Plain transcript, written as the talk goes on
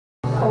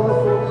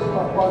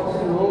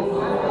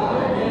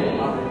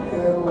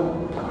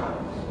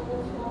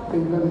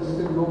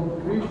engrandecer o nome de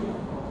Cristo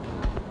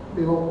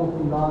pela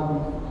oportunidade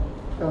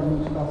que a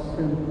mim está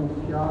sendo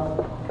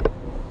confiada.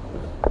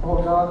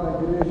 Rogar na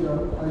igreja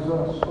as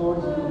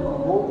orações e o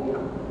favor,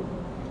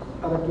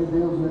 para que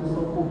Deus, nessa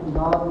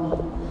oportunidade,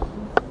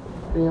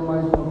 tenha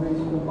mais uma vez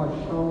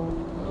compaixão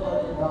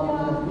da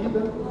minha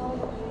vida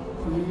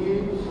e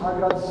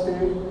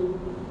agradecer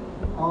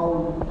a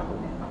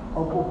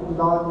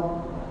oportunidade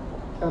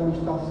que a mim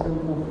está sendo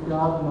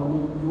confiada na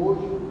noite de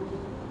hoje,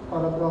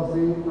 para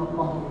trazer da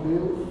parte de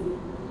Deus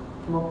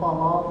uma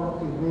palavra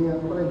que venha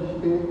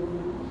preencher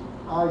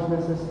as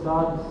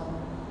necessidades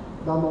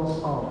da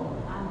nossa alma.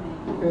 Amém.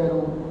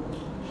 Quero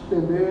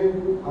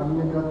estender a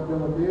minha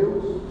gratidão a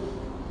Deus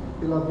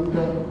pela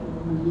vida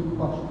do amigo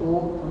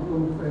pastor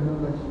Antônio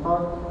Fernando da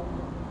Estaca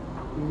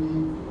e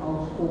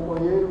aos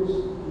companheiros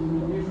e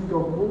ministros que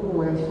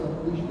ocupam essa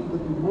distinta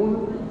tribuna.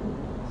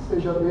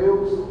 Seja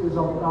Deus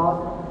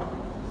exaltado,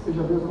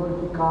 seja Deus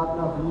glorificado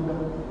na vida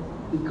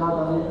de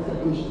cada um que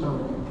aqui estão.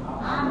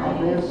 A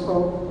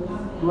bênção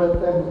do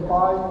Eterno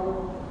Pai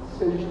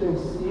seja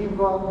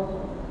extensiva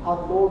a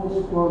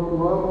todos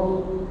quanto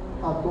amam,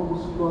 a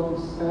todos quanto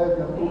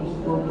servem, a todos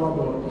quanto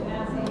adoram.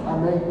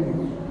 Amém,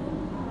 queridos?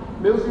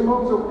 Meus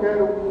irmãos, eu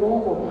quero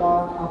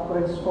convocar a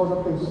preciosa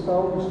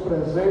atenção dos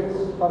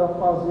presentes para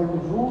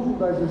fazermos uso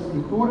das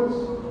Escrituras,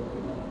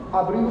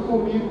 abrindo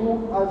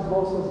comigo as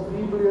vossas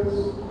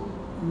Bíblias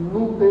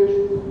num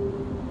texto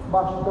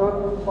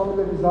bastante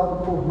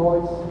familiarizado por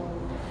nós,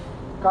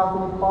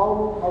 carta de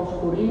Paulo aos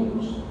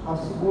Coríntios, a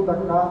segunda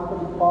carta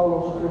de Paulo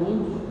aos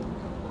Coríntios,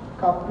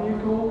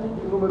 capítulo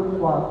de número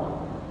 4.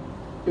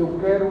 Eu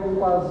quero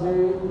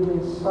fazer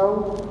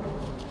menção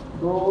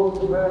do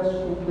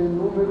verso de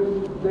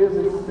número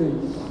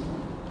 16.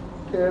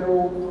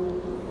 Quero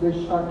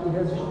deixar aqui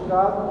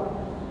registrado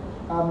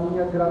a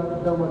minha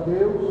gratidão a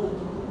Deus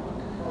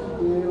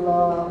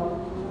pela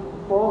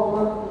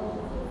forma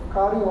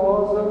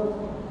carinhosa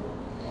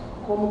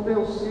como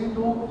tenho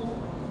sido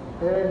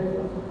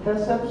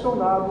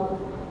recepcionado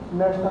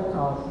nesta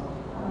casa.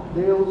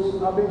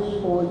 Deus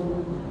abençoe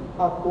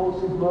a todos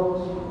os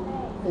irmãos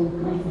em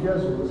Cristo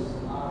Jesus.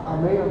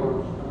 Amém,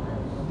 amados?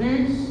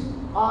 Diz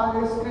a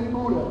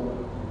Escritura,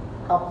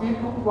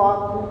 capítulo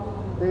 4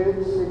 de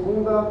 2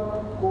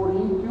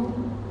 Coríntios,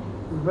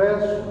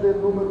 verso de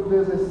número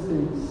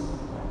 16,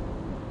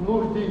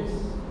 nos diz: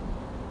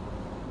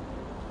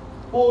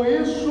 por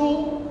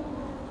isso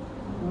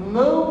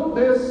não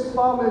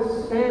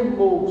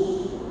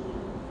desfalecemos,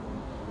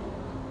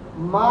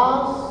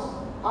 mas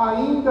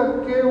ainda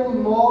que o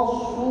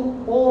nosso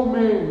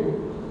homem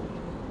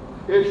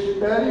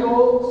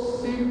exterior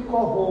se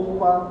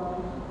corrompa,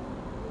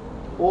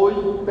 o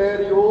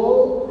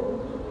interior,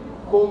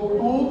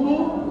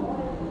 contudo,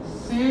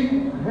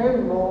 se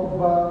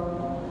renova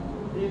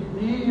de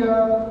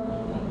dia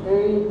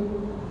em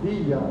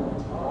dia.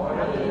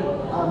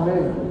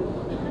 Amém.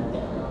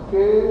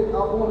 Que a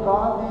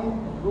bondade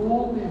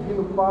do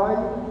Divino Pai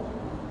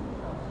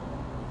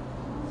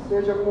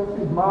seja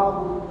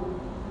confirmado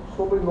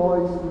sobre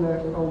nós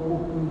nesta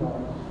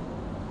oportunidade.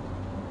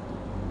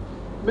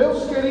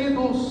 Meus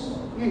queridos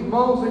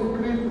irmãos em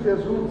Cristo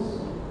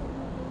Jesus,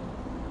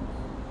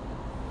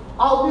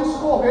 ao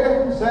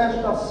discorrermos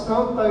esta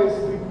Santa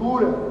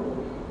Escritura,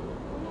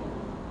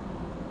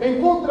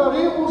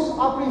 encontraremos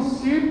a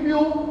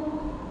princípio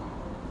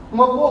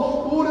uma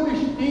postura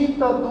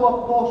distinta do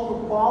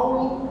apóstolo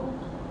Paulo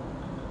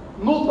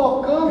no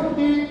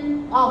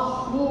tocante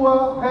à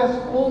sua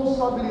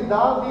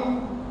responsabilidade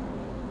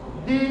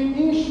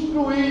de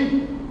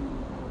instruir,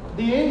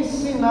 de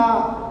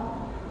ensinar,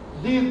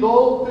 de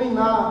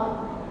doutrinar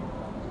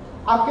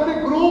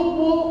aquele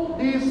grupo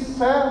de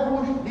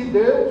servos de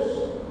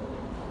Deus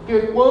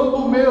que,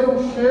 quando mesmo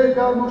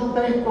chega nos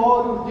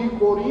territórios de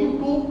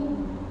Corinto,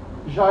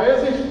 já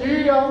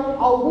existia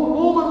algum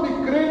número de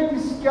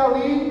crentes que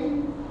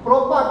ali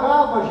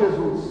propagava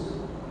Jesus.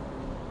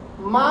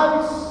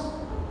 Mas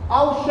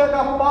ao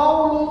chegar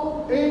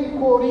Paulo em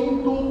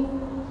Corinto,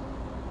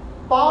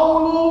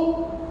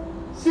 Paulo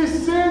se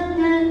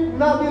sente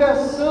na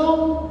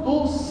direção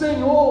do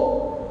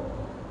Senhor,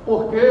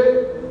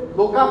 porque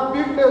no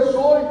capítulo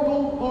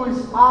 18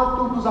 dos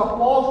Atos dos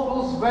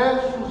Apóstolos,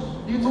 versos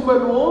de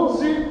número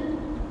 11,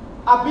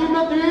 a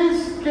Bíblia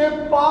diz que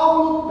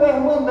Paulo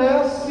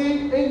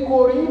permanece em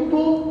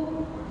Corinto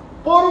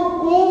por um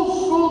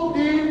curso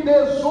de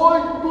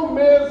 18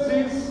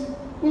 meses,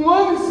 1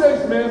 ano e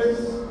 6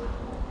 meses,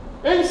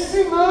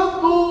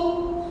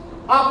 ensinando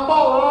a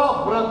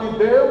palavra de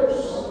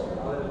Deus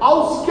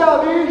aos que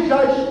ali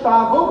já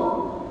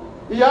estavam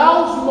e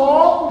aos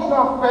novos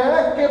na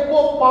fé, que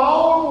por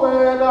Paulo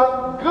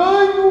eram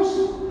ganhos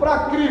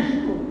para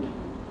Cristo.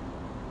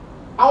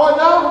 Ao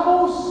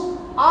olharmos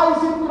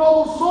as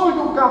introduções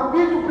do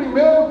capítulo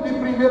 1 de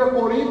 1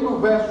 Coríntios,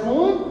 verso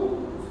 1,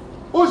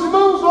 os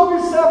irmãos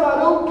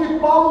observarão que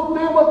Paulo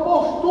tem uma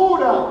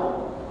postura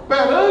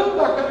perante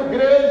aquela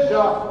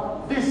igreja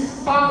de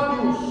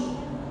sábios,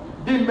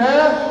 de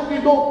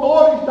mestres,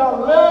 doutores da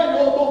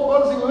lei ou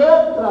doutores em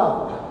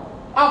letra,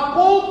 a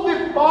ponto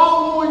de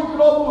Paulo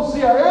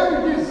introduzir a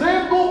eles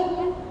dizendo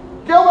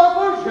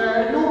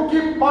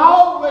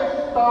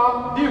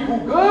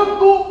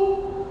divulgando,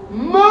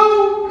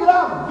 não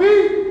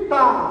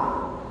gravita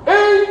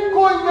em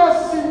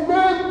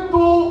conhecimento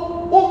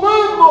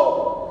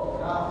humano.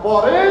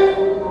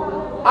 Porém,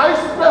 a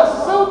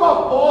expressão do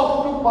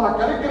apóstolo para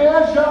aquela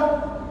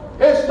igreja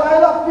está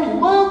ele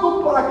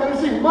afirmando para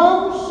aqueles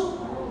irmãos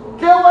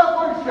que o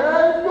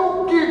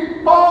evangelho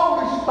que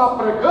Paulo está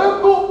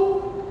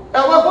pregando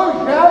é o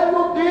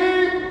evangelho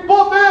de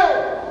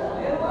poder,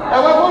 é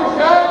o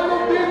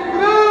evangelho de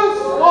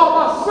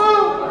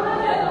transformação,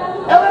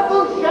 é o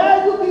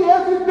evangelho de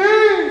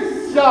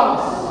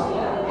evidências.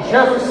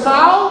 Jesus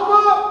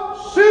salva,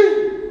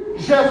 sim.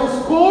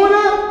 Jesus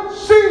cura,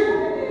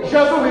 sim.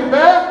 Jesus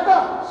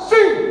liberta,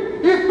 sim.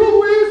 E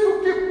tudo isso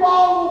que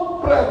Paulo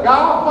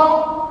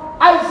pregava,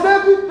 as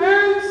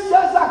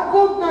evidências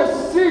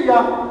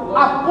aconteciam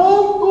a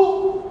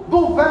ponto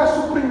do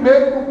verso 1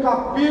 do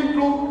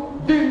capítulo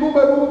de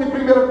número 1 de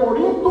 1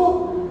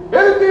 Corinto,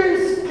 ele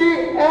diz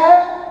que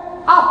é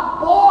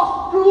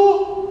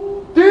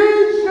apóstolo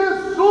de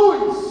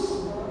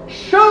Jesus,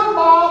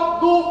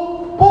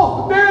 chamado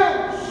por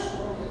Deus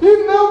e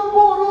não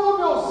por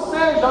homem, ou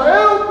seja,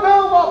 eu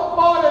não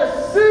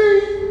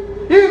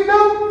apareci e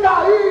não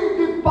caí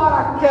de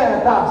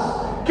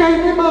paraquedas.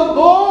 Quem me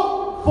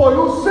mandou foi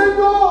o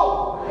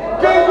Senhor,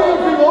 quem me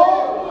enviou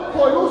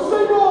foi o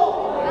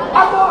Senhor.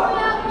 Agora,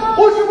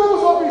 os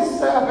irmãos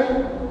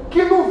observem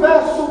que no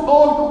verso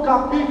 2 do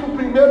capítulo 1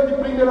 de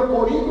 1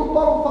 Coríntios,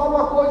 Paulo fala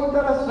uma coisa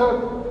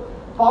interessante.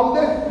 Paulo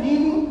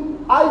define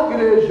a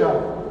igreja,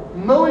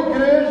 não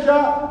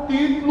igreja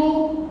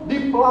título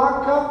de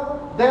placa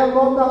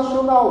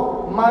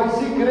denominacional,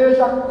 mas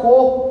igreja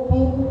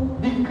corpo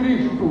de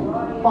Cristo.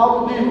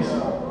 Paulo diz,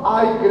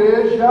 a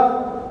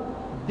igreja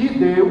de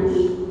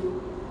Deus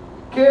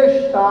que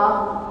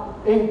está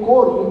em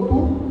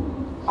Corinto,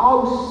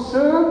 aos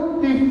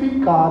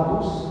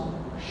santificados,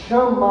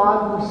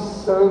 chamados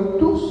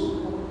santos,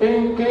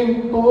 em que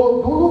em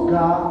todo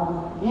lugar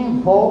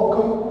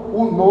invocam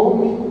o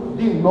nome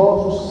de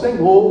nosso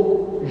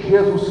Senhor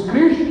Jesus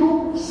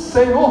Cristo,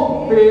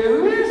 Senhor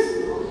deles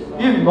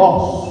e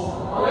nosso.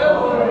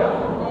 Aleluia.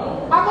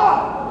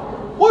 Agora,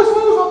 os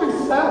irmãos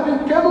observem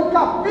que no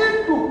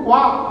capítulo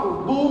 4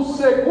 do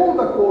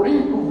 2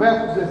 Coríntios,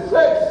 verso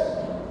 16,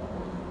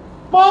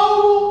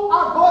 Paulo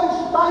agora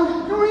está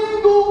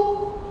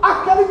instruindo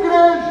aquela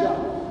igreja,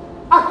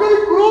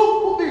 aquele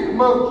grupo de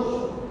irmãos,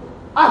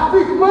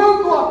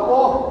 afirmando o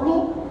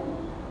apóstolo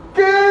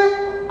que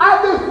a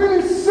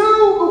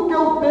definição do que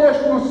o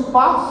texto nos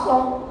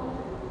passa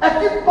é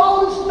que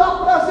Paulo está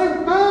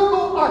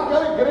apresentando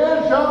àquela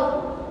igreja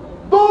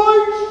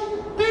dois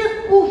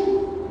tipos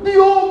de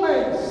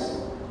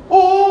homens: o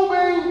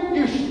homem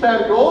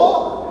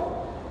exterior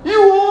e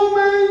o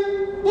homem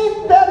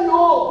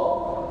interior.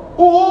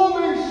 O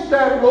homem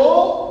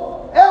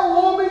exterior é o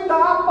homem da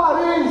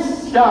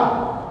aparência,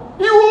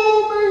 e o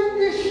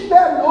homem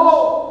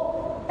exterior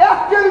é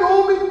aquele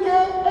homem que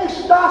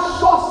está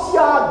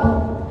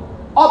associado.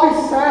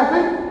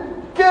 Observem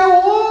que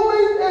o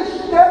homem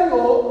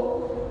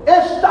exterior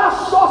está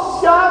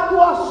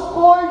associado às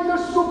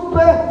coisas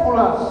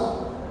supérfluas,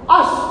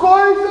 às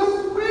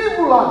coisas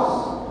frívolas,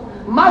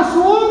 mas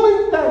o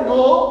homem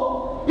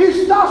interior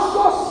está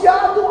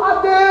associado a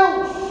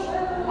Deus.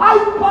 Aí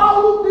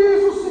Paulo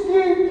diz o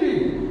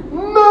seguinte: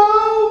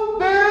 não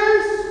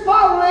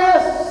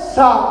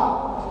desfaleça,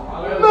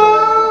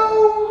 não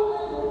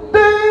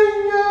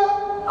tenha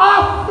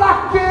a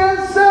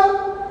fraqueza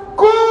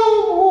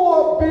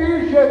como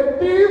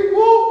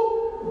objetivo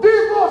de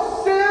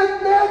você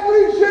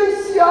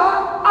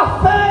negligenciar a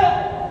fé,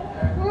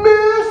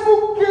 mesmo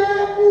que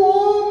o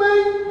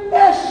homem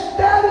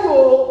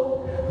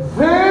exterior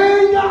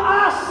venha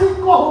a se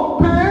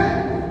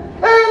corromper,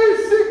 ele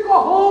se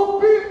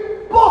corrompe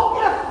porque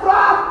é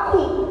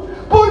fraco,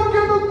 porque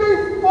não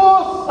tem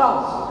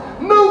forças,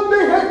 não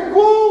tem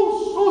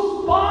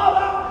recursos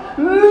para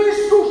lhe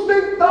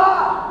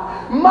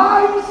sustentar.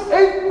 Mas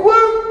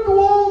enquanto o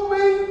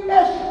homem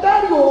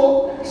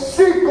exterior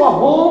se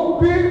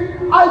corrompe,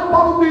 aí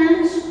Paulo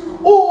diz,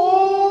 o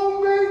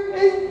homem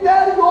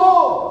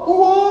interior,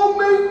 o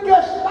homem que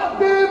está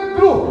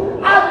dentro,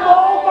 a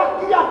nova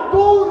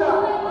criatura,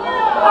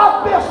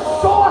 a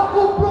pessoa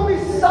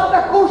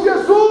compromissada com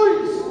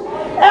Jesus,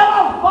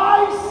 ela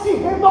vai se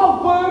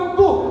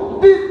renovando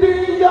de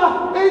dia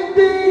em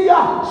dia.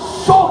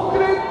 Sou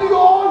crente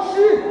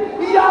hoje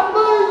e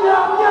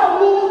amanhã minha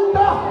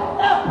luta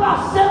é para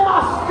ser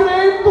mais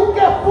crente do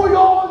que fui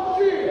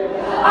hoje.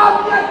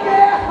 A minha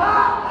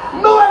guerra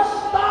não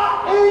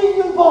está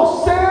em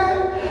você,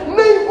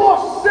 nem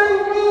você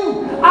em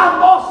mim. A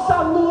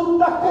nossa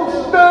luta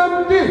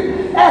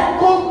constante é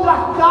contra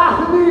a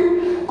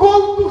carne,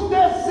 contra os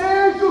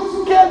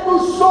desejos que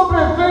nos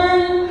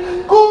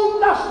sobrevêm,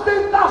 contra as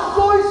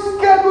tentações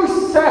que nos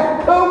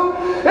cercam.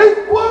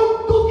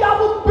 Enquanto o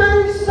diabo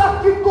pensa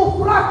que tu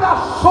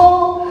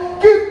fracassou,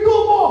 que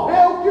tu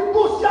morreu, que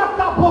tu se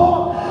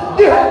acabou,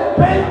 de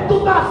repente tu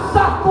dá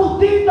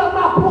sacudida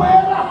na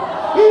poeira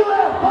e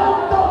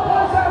levanta o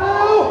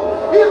vozeirão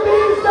e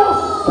diz: eu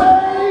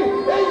sei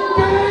em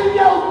quem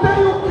eu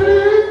tenho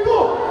crido.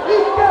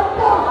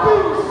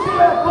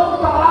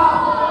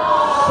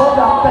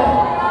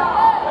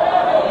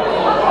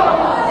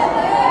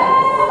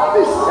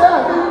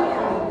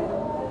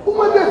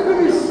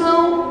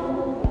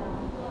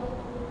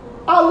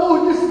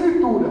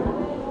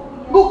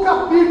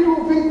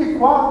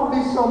 24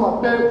 de São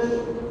Mateus,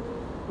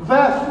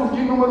 versos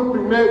de número 1,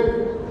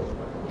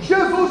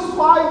 Jesus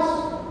faz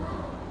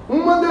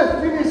uma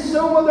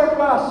definição, uma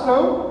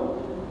declaração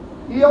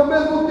e ao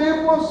mesmo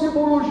tempo uma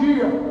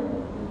simbologia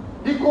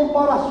de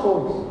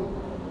comparações.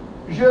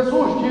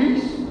 Jesus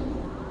diz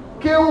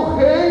que o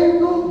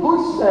reino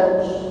dos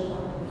céus,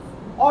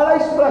 olha a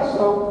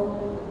expressão,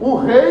 o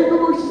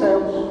reino dos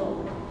céus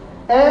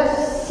é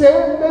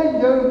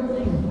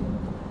semelhante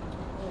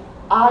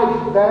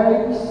às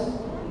 10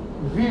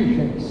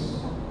 virgens.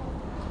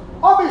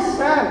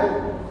 Observe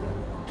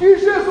que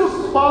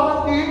Jesus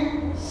fala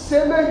de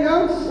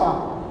semelhança.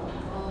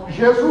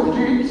 Jesus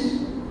diz: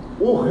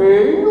 o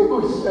reino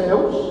dos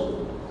céus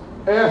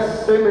é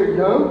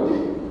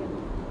semelhante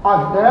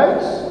às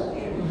 10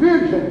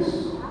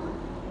 virgens.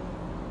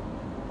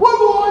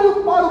 Quando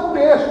olho para o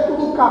texto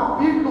do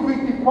capítulo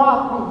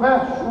 24,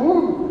 verso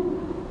 1,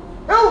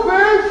 eu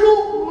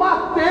vejo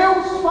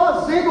Mateus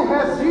fazendo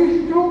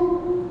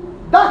registro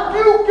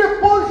daquilo que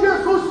por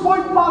Jesus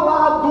foi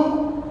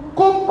falado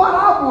com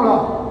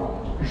parábola.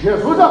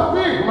 Jesus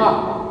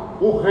afirma: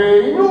 o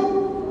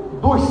reino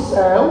dos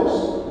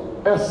céus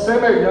é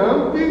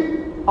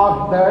semelhante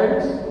às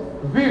 10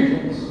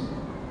 virgens.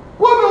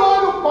 Quando eu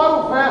olho para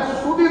o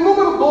verso de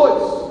número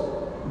 2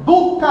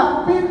 do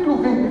capítulo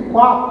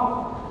 24,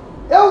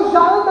 eu já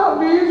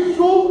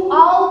analiso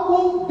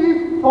algo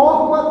de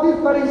forma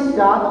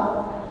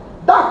diferenciada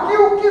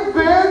daquilo que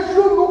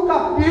vejo no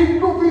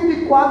capítulo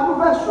 24,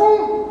 verso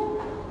 1.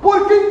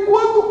 Porque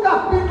enquanto o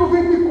capítulo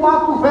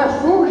 24,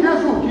 verso 1,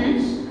 Jesus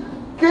diz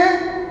que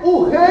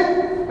o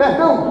rei,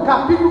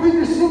 capítulo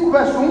 25,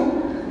 verso 1,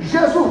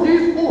 Jesus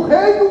diz: o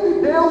reino de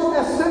Deus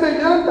é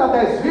semelhante a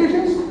 10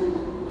 virgens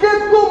que,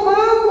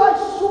 tomando as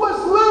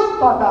suas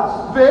lâmpadas,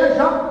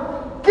 veja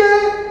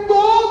que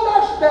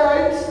todas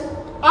 10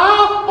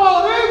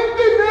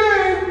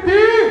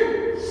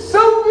 aparentemente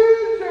são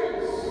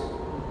virgens.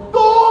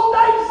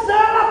 Todas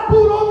elas,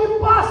 por onde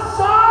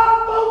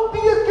passavam,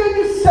 tinha que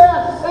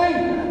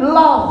dissessem: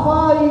 lá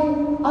vai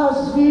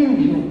as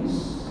virgens.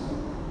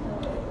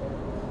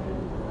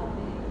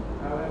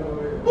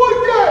 Por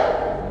quê?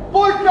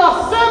 Porque a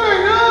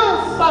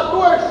semelhança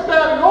do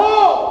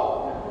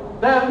exterior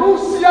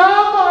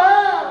denunciava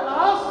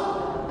elas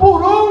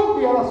por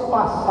onde elas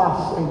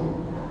passassem.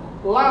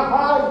 Lá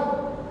vai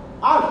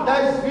as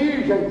 10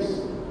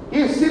 virgens.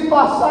 E se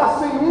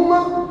passassem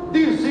uma,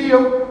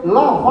 diziam: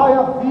 lá vai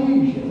a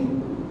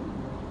virgem.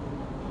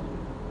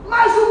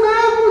 Mas o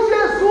mesmo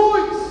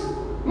Jesus,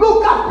 no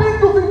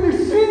capítulo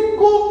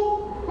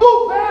 25,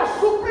 no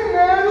verso 1,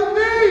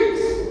 diz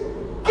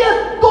que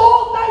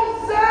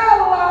todas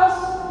elas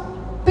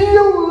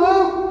tinham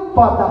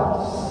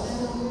lâmpadas.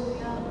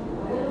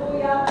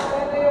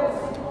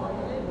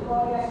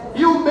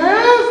 E o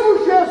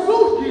mesmo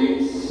Jesus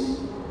diz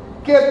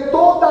que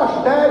todas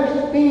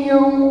 10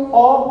 tinham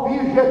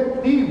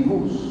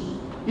objetivos.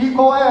 E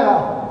qual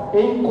era?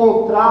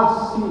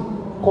 Encontrar-se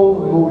com o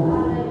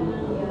noivo.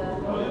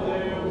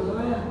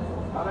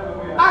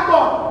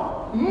 Agora,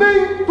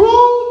 nem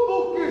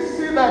tudo que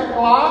se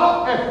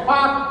declara é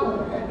fato.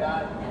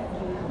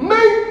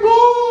 Nem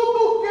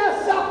tudo que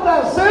se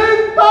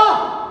apresenta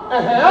é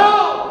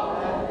real.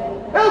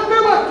 Eu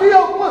tenho aqui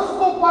algumas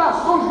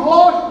comparações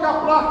lógicas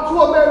para a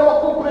sua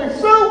melhor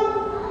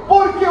compreensão,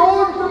 porque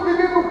hoje estamos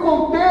vivendo um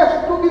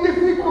contexto de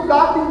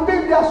dificuldade de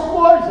entender as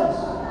coisas.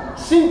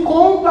 Se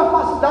encontra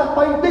facilidade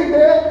para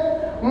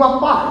entender uma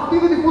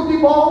partida de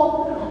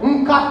futebol,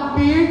 um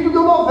capítulo de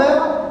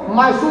novela,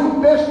 mas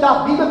um texto da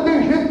Bíblia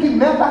tem gente que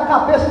mete a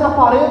cabeça na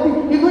parede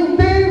e não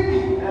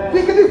entende.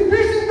 Fica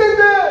difícil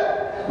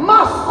entender.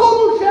 Mas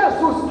como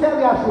Jesus quer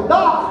lhe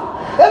ajudar,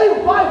 Ele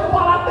vai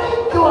falar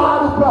bem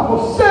claro para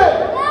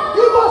você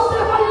e você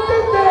vai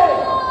entender.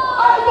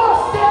 Aí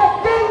você é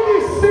quem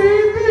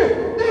decide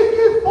de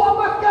que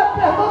forma quer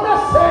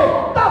permanecer.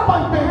 Dá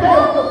para entender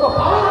o que eu estou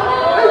falando?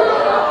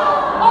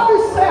 Então,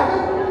 observe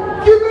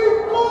que nem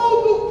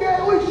tudo que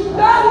o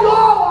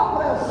exterior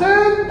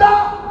apresenta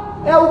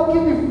é o que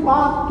de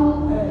fato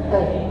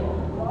é.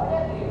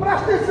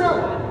 Presta atenção.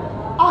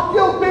 Aqui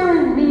eu tenho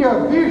em minha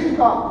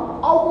vista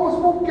alguns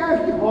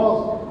buquês de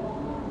rosa,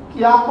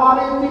 que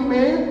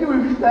aparentemente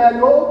o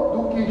exterior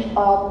do que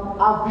está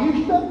à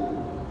vista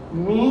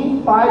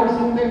me faz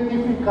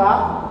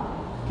identificar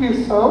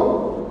que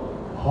são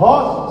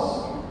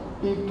rosas.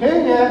 E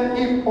quem é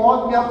que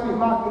pode me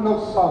afirmar que não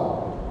são?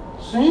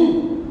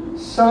 Sim,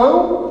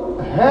 são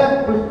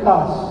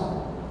réplicas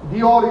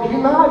de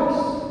originais,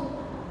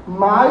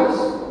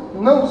 mas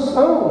não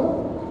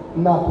são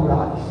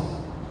naturais.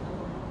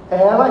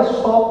 Elas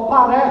só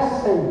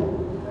parecem,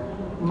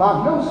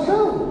 mas não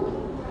são.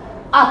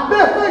 A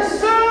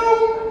perfeição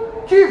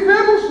que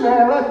vemos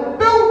nela é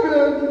tão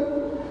grande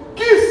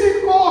que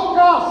se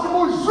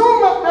colocássemos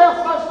uma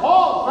dessas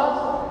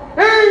rosas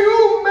em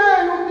um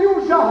meio de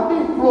um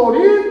jardim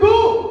florido,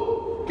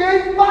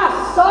 quem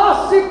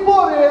passasse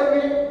por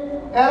ele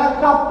era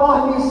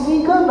capaz de se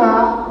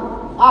enganar,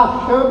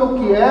 achando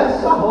que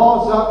essa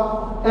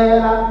rosa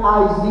era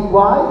as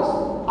iguais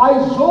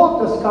às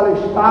outras que ali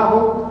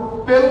estavam,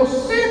 pelo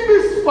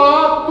simples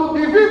fato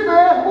de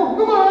vivermos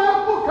numa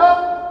época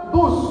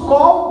dos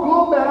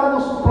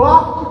conglomerados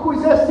plásticos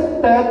e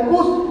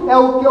sintéticos, é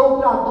o que eu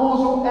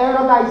traduzo,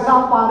 era das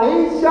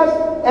aparências,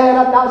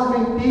 era das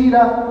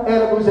mentiras,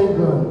 era dos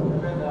enganos.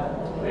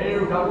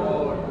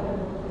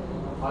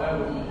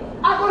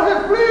 Agora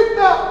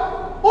reflita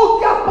o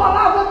que a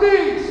palavra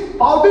diz.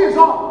 Paulo diz,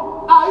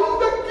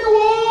 ainda que o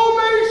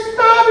homem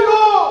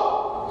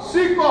exterior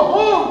se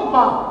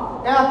corrompa,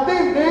 É a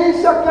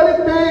tendência que ele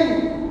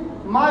tem,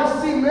 mas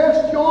se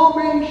neste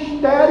homem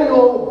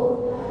exterior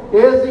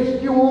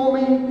existe um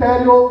homem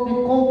interior de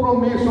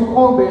compromisso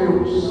com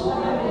Deus,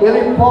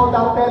 ele pode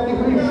até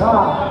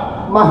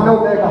deslizar, mas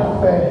não nega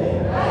a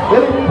fé.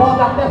 Ele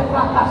pode até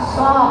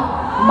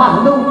fracassar,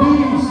 mas não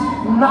diz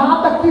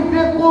nada que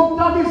venha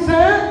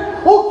contradizer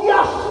o que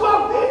a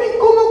sua vida e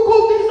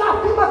como diz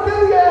afirma que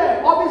ele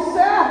é.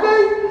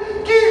 Observem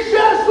que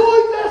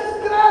Jesus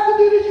escreve,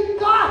 dirige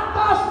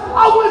cartas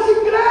a algumas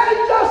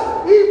igrejas,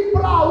 e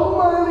para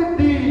uma ele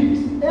diz: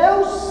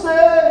 eu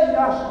sei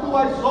as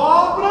tuas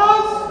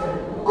obras,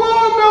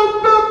 como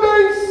eu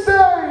também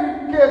sei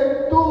que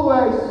tu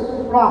és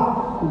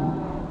fraco,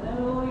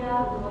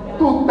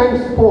 tu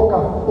tens pouca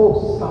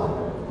força,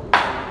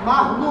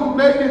 mas no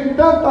meio de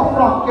tanta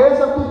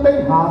fraqueza tu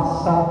tens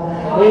raça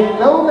em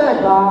não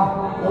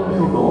negar o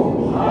meu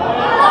nome.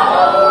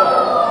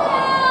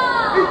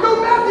 Então,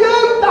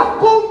 mediante a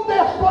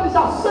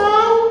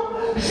contextualização,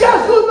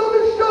 Jesus não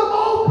me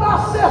chamou para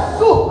ser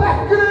super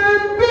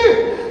crente.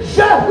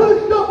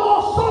 Jesus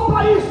chamou só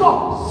para isso: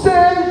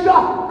 seja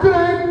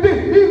crente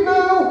e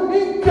não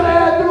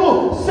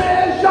incrédulo.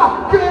 Seja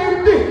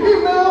crente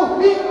e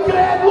não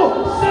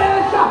incrédulo.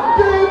 Seja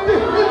crente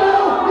e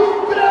não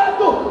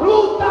incrédulo.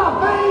 Luta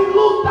vem,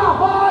 luta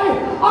vai.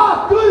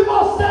 A cruz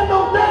você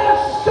não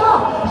deixa.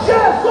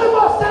 Jesus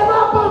você não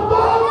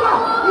abandona.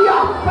 E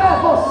a fé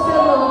você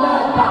não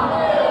nega.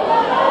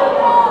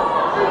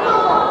 Então,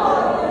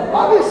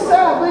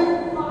 observem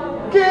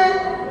que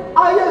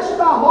aí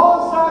está a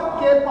rosa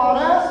que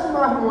parece,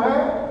 mas não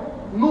é,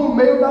 no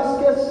meio das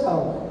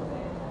questões.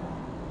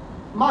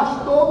 Mas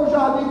todo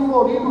jardim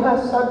florido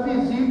recebe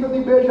visita de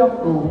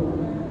beija-flor.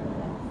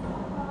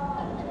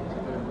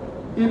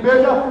 E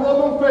beija-flor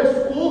não fez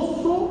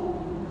curso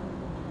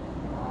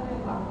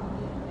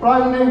para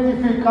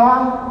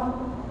identificar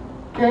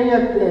quem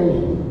é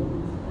quem.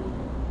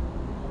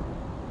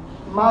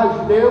 Mas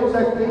Deus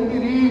é quem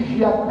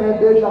dirige até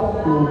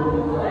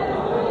beija-flor.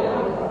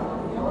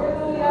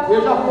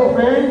 Beija-flor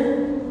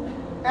vem,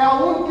 é a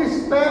única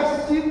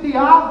espécie de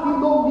ave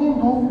no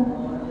mundo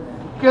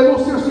que no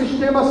seu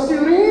sistema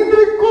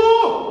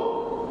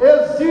cilíndrico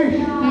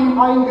existe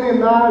a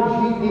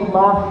engrenagem de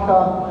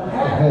marcha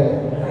ré.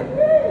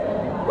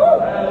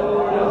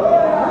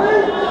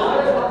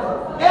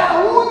 É a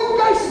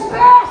única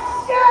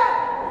espécie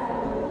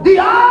de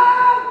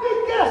ave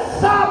que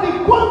sabe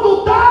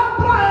quando dá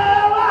para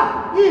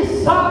ela e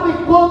sabe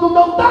quando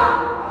não dá.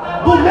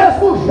 Do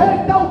mesmo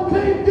jeito é o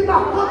crente na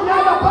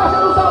caminhada para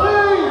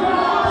Jerusalém.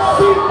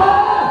 Se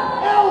der,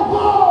 eu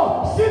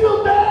vou. Se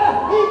não der,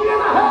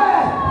 engrena ré,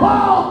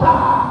 volta,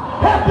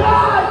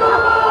 retrai, não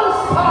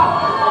avança.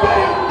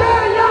 Quem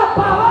tem a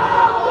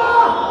palavra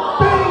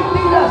tem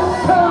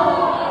direção.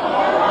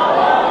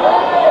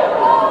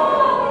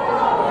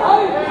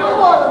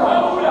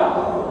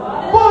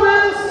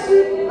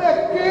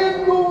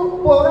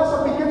 Por essa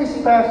pequena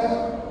espécie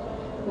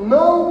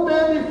não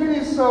tem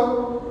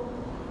definição,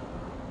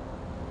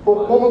 ou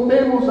como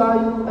temos a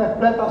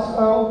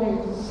interpretação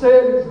de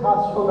seres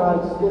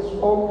racionais que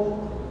somos,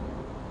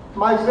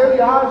 mas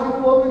ele age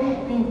por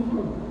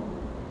instinto.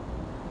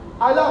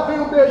 Aí lá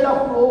vem o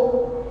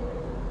beija-flor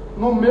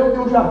no meio de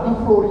um jardim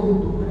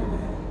florido.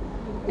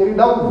 Ele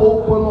dá um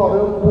voo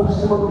panorâmico por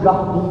cima do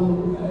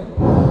jardim,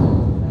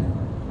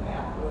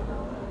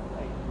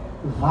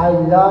 vai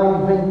lá e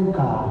vem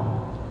cá.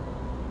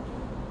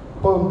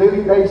 Quando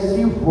ele dá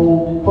esse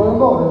voo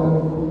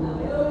panorâmico,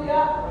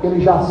 ele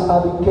já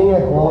sabe quem é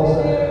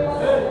rosa,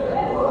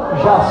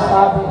 já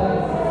sabe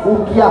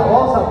o que a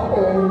rosa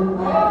tem,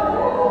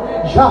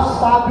 já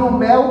sabe o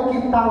mel que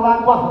está lá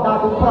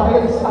guardado para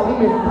ele se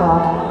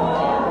alimentar.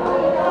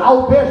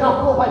 Ao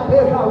beija-flor vai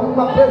beijar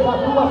uma, beija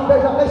duas,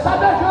 beija três, sai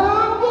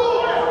beijando.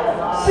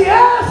 Se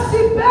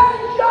esse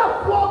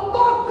beija-flor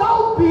tocar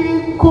o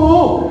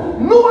bico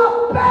numa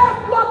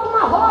pétala de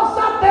uma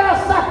rosa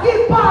dessa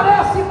que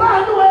parece,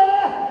 mas não é,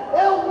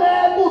 eu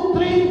nego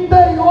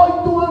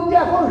 38 anos de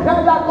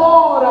evangelho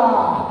agora.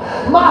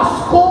 Mas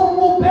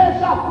como o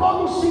beija-flor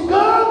não se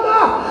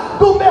engana,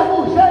 do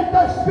mesmo jeito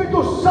é o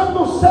Espírito Santo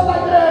no céu da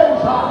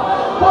igreja.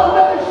 Quando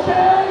ele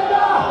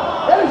chega,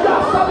 ele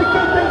já sabe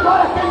quem tem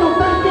glória, quem não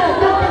tem, quem é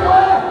quem não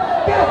é,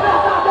 quem é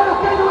verdadeiro,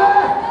 quem não é.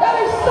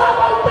 Ele sabe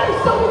a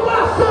intenção do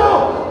coração.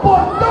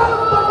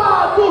 Portanto,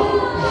 amados,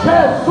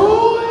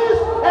 Jesus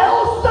é o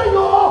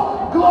Senhor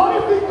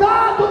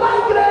glorificado na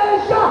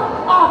igreja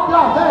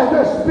através do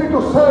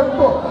Espírito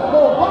Santo.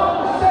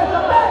 Louvado seja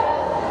Deus.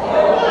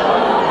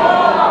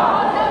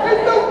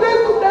 Então,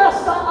 dentro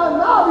dessa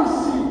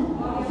análise,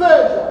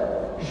 veja,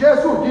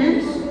 Jesus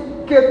diz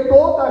que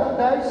todas as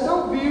 10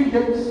 são virgens.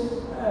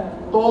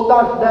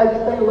 Todas as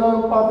 10 têm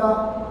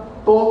lâmpada,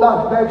 todas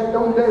as 10 têm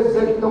um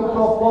desejo, têm um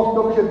propósito, têm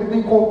um objetivo de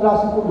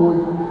encontrar-se com o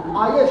noivo.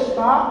 Aí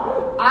está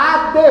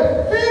a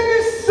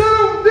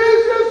definição de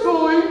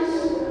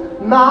Jesus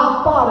na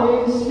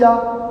aparência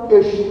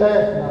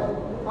externa.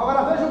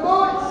 Agora veja o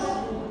 2.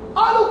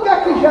 Olha o que é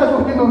que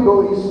Jesus diz no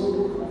 2.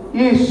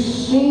 E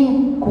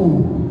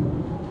 5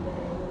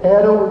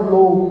 eram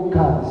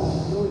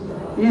loucas,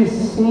 e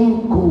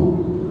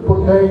 5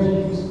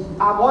 prudentes.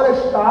 Agora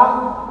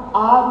está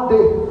a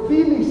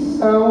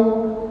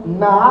definição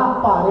na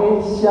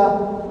aparência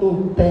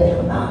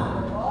interna.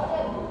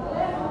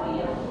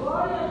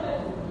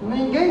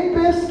 Ninguém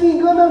pensa que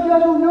engana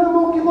Jesus, não,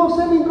 irmão, que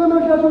você não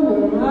engana Jesus,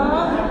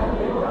 não.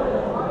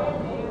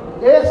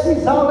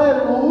 Esses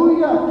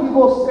aleluia que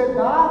você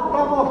dá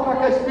para mostrar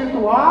que é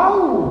espiritual,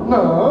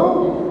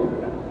 não.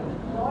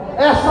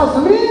 Essas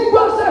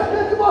línguas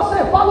é que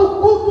você fala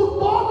o culto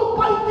todo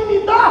para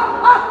intimidar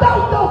até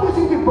o teu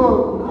vizinho de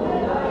banco.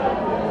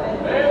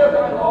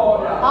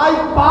 Aí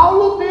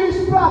Paulo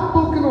diz para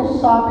tu que não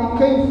sabe,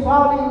 quem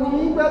fala em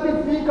língua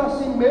edifica a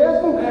si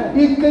mesmo,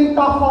 e quem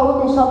está falando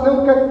não sabe nem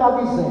o que ele está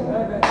dizendo.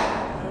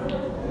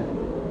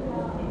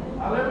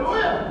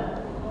 Aleluia!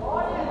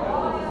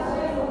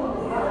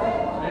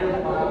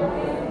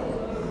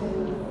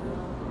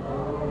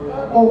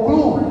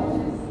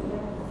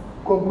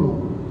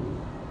 Concluo.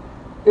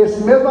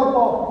 Esse mesmo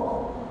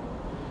apóstolo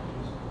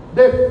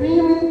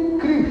define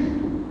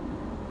Cristo,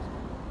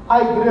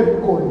 a igreja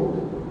de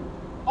Corinto.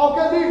 Olha o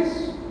que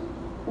diz: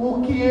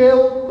 o que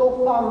eu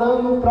estou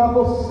falando para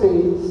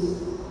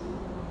vocês,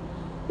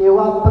 eu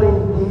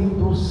aprendi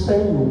do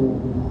Senhor.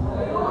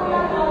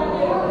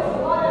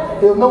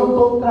 Eu não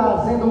estou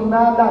trazendo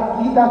nada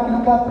aqui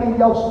daquilo que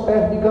aprendi aos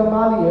pés de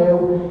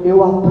Gamaliel.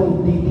 Eu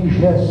aprendi de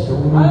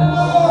Jesus.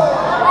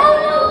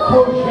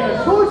 Foi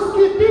Jesus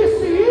que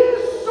disse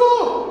isso,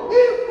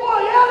 e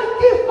foi Ele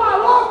que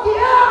falou que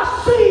é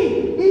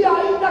assim. E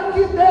ainda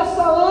que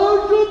desça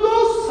anjo do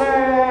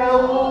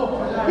céu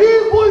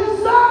e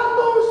vos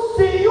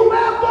anuncie um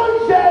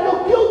evangelho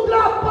que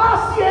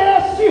ultrapasse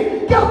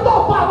esse que eu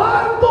estou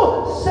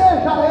falando,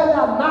 seja ele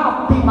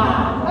anátema.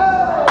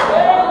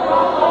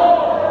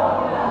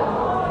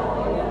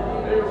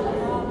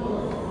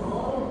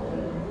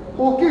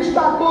 O que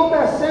está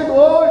acontecendo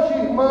hoje,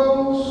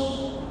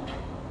 irmãos,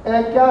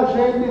 é que a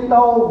gente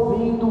está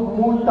ouvindo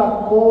muita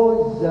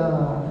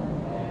coisa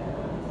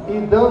e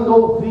dando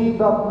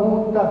ouvido a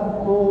muita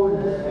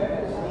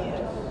coisa,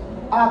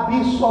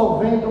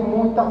 absorvendo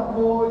muita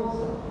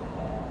coisa.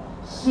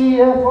 Se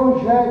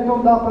evangelho não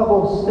dá para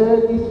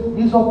você,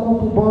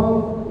 desocupa o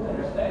banco.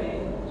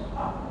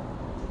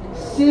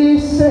 Se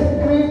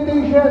ser crente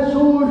em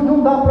Jesus não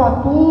dá para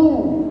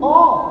tu,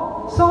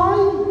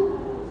 sai.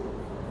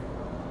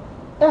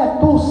 É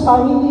tu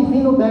saindo e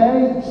vindo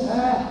 10.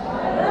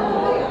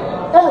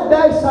 É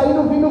 10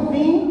 saindo, vindo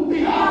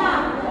 20.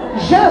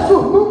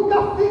 Jesus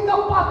nunca fica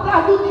para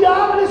trás do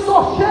diabo, ele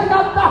só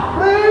chega da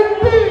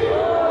frente.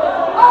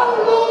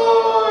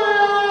 Aleluia!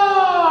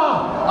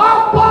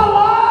 A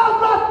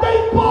palavra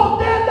tem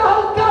poder de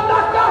arrancar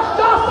da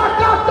cachaça,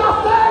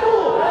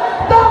 cachaceiro,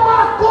 da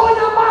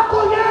maconha,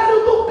 maconheiro,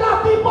 do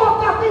catimbó,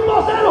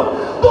 catimbozeiro,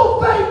 do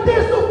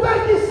feitiço,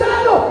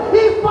 feiticeiro,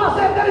 e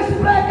fazer deles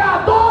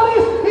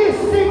pregadores e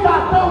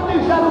cidadãos de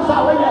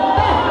Jerusalém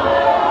eterna.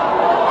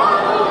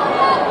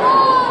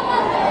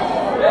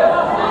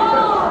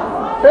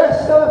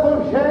 Esse é o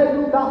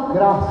evangelho da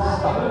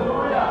graça.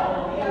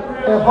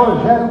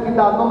 Evangelho que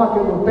dá nome a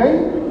quem não tem,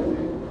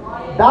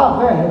 dá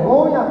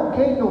vergonha a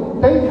quem não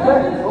tem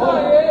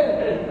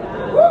vergonha,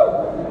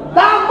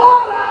 dá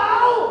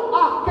moral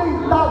a quem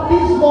está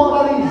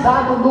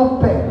desmoralizado no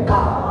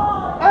pecado.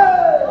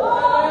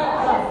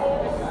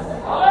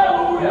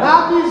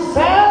 Na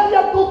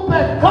miséria do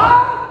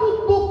pecado,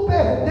 tu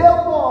perdeu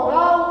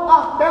moral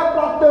até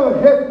para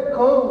tanger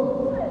cão.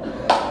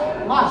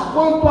 Mas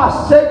quando tu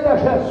aceita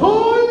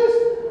Jesus,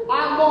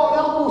 a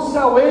moral do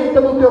céu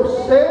entra no teu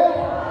ser,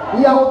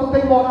 e aonde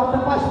tem moral até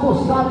para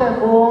expulsar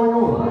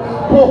demônio,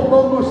 por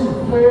mão dos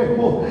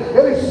enfermos,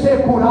 ele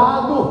ser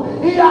curado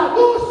e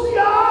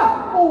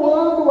anunciar o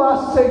ano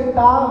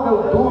aceitável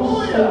do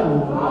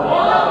Senhor.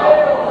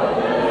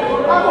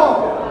 Agora,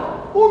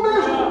 o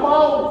mesmo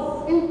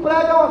Paulo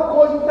emprega uma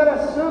coisa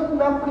interessante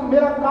na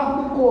primeira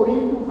carta de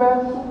Coríntios,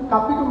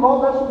 capítulo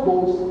 9, verso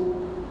 12.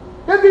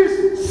 Ele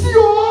diz: se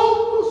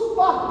outros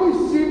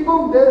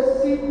participam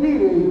desse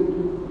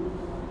direito,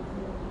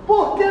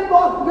 por que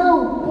nós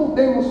não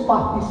podemos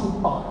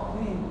participar?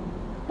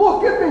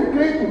 Porque tem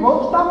crente, irmão.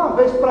 Eu estava uma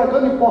vez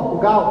pregando em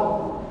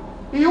Portugal,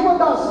 e uma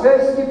das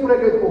vezes que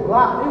preguei por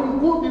lá, em um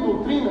culto de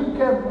doutrina,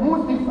 que é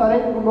muito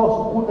diferente do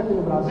nosso culto aqui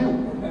no Brasil,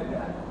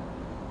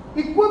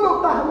 e quando eu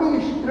estava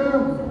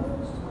ministrando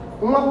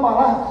uma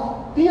palavra,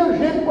 tinha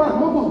gente com as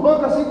mãos nos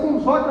bancos, assim, com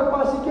os olhos, que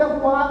parecia que ia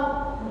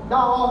voar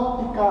da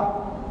óptica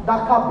da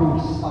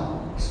cabeça,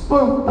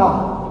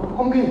 espantar.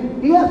 Como diz,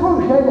 e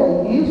evangelho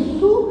é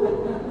isso?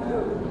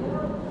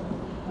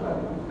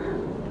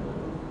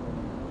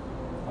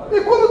 E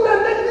quando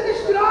terminei de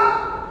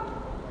ministrar,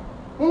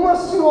 Uma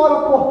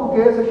senhora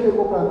portuguesa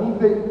chegou para mim e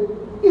veio: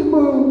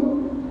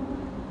 irmão,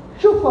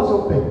 deixa eu fazer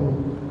uma pergunta.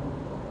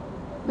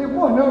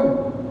 Depois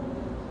não.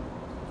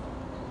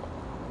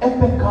 É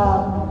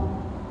pecado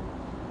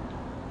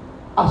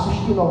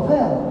assistir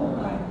novela?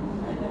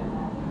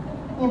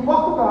 Em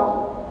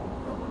Portugal.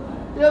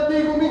 Eu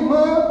digo: minha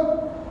irmã,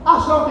 a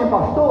senhora tem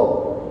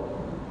pastor?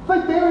 Foi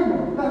teu,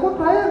 irmão. Pergunta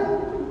para ele.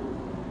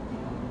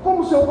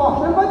 Como seu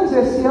pastor, ele vai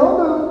dizer se é ou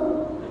não.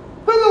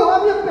 Não, a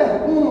minha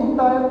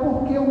pergunta é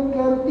porque eu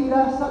quero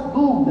tirar essa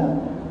dúvida.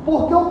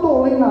 Porque eu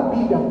estou lendo a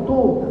Bíblia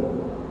toda.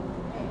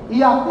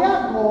 E até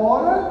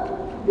agora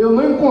eu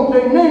não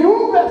encontrei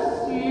nenhum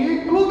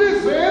versículo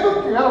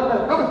dizendo que era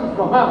pecado assistir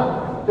novela.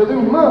 Eu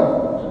digo: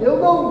 irmã, eu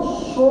não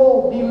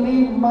sou de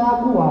lhe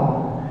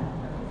magoar.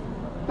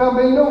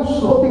 Também não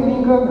sou de lhe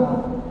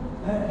enganar.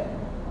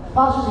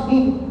 Faça o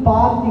seguinte: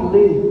 pare de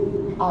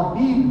ler a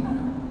Bíblia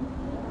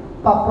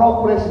para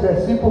procurar esse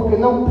versículo, porque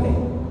não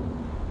tem.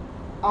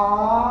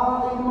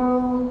 Ah,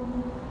 irmão,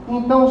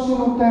 então se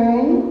não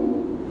tem,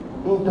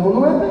 então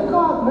não é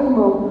pecado, né,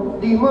 irmão?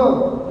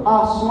 Irmã,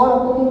 a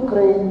senhora como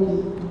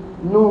crente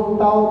não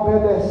está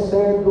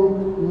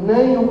obedecendo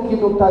nem o que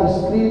não está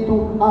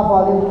escrito,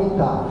 avalie o que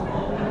está.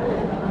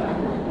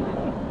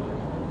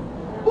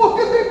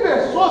 Porque tem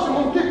pessoas,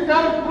 irmão, que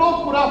querem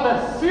procurar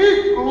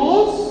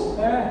versículos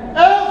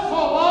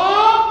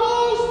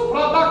isolados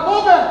para dar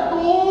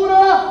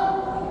cobertura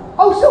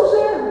aos seus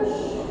erros.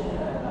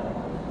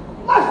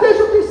 Mas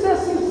deixa eu te ser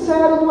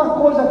sincero numa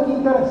coisa aqui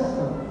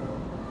interessante.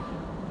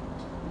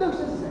 Deixa eu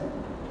ser sincero.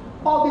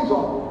 Paulo diz: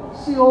 ó,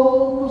 se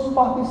outros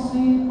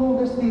participam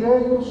desse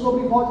direito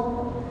sobre vós,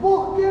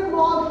 por que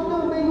nós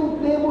também não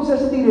temos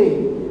esse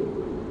direito?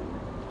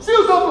 Se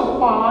os outros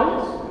fazem,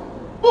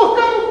 por que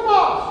eu não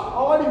faço?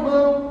 Olha,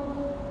 irmão,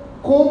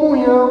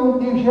 comunhão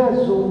de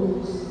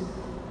Jesus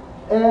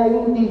é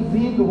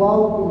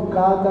individual com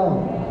cada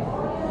um.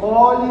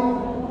 Olhe,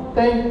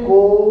 tem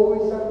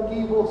coisa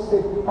que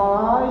você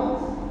faz,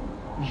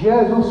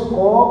 Jesus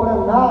cobra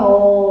na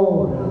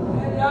hora.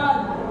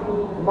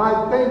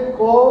 Mas tem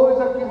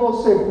coisa que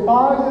você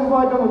faz, ele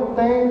vai dando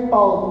tempo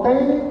ao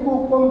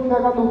tempo. Quando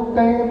chega no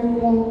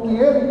tempo que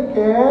ele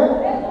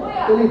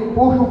quer, ele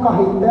puxa o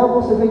carretel,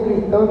 você vem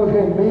gritando,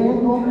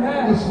 gemendo,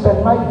 e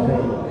espera mais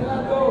velho.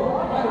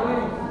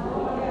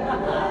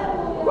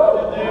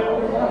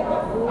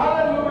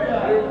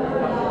 Aleluia!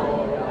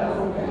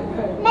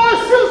 Mas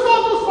se os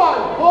outros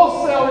fazem,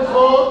 você é os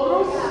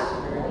outros?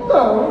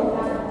 Não.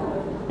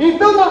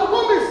 Então, na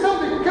condição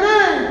de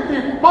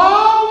crente,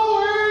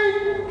 Paulo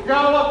em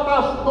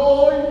Gálatas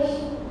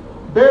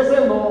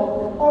 2:19,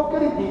 olha o que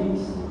ele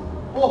diz: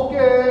 porque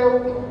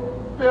eu,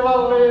 pela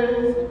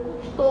lei,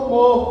 estou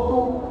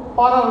morto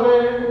para a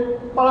lei,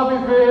 para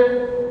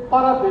viver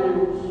para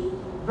Deus.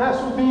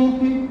 Verso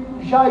 20: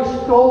 já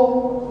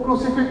estou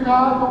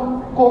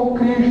crucificado com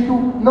Cristo,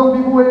 não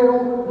vivo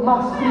eu,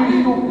 mas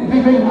Cristo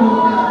vive em mim.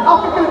 Olha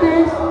o que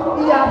ele diz: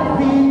 e a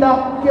vida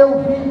que eu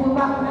vivo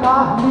na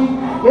carne,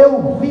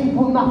 eu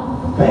vivo na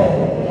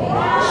fé.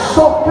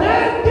 Sou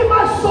crente,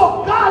 mas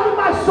sou carne,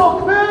 mas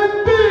sou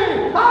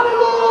crente.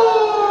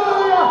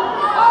 Aleluia!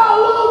 A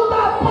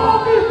luta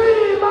pode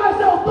vir, mas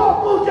eu estou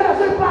com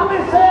Jesus para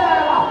vencer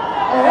ela.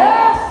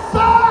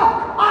 Essa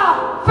a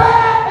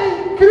fé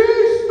em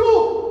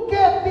Cristo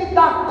que te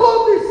dá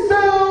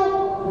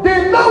condição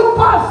de não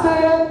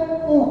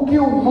fazer o que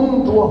o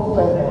mundo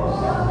oferece.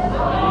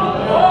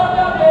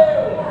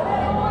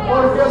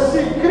 Porque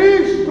se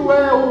Cristo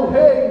é o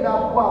rei na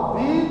tua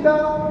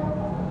vida,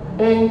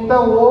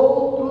 então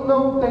outro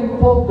não tem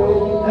poder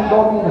de te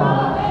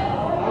dominar.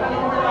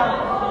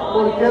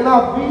 Porque na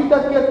vida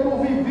que tu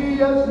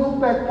vivias no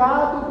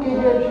pecado, quem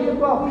regia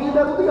tua vida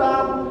era o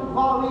diabo.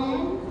 Vá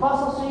ali,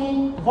 faça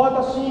assim, volta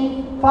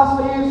assim,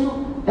 faça isso,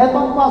 é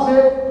para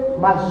fazer.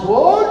 Mas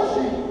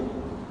hoje,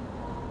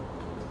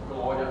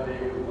 glória a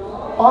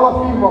Deus. olha,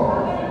 filho,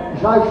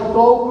 já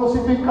estou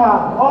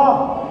crucificado.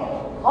 Ó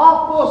a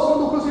porção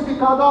do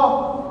crucificado,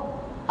 ó.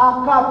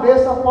 A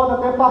cabeça pode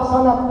até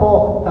passar na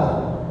porta,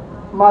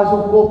 mas o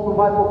corpo não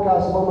vai, porque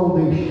as mãos não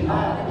deixam.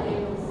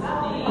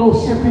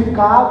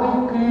 Crucificado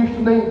em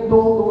Cristo, nem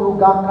todo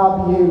lugar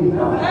cabe ele.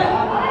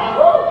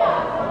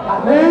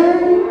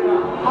 Amém?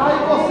 Aí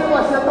você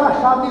vai ser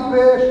taxado de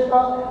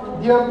besta,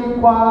 de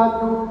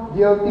antiquado,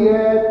 de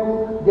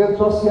antiético, de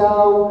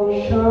antissocial.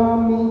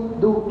 Chame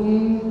do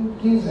que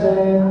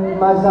quiser,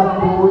 mas a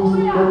cruz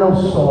eu não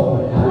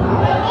solto.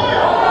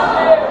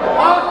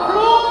 A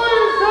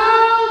cruz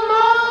eu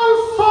não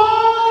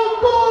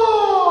solto,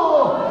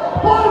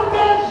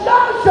 porque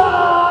já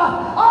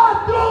a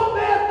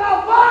trombeta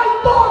vai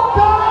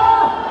tocar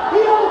e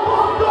eu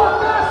vou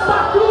trocar essa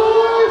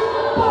cruz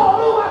por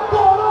uma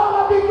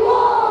coroa de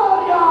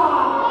glória.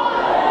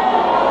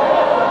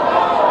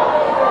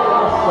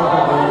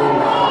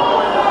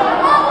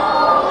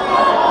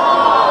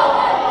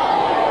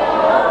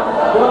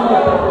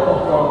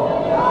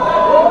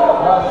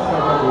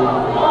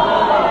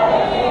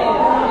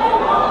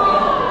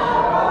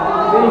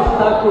 Quem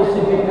está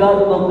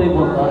crucificado não tem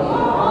vontade.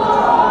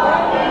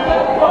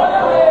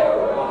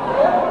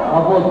 A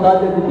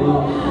vontade é de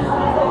Deus.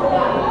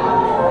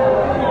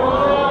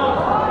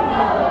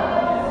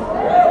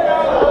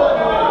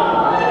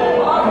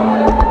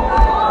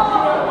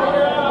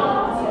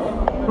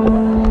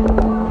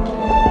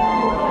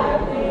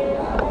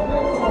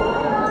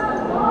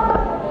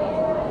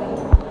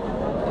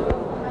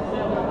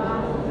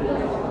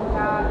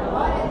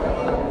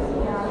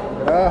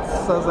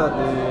 Graças a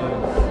Deus.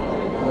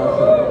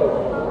 Graças a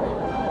Deus.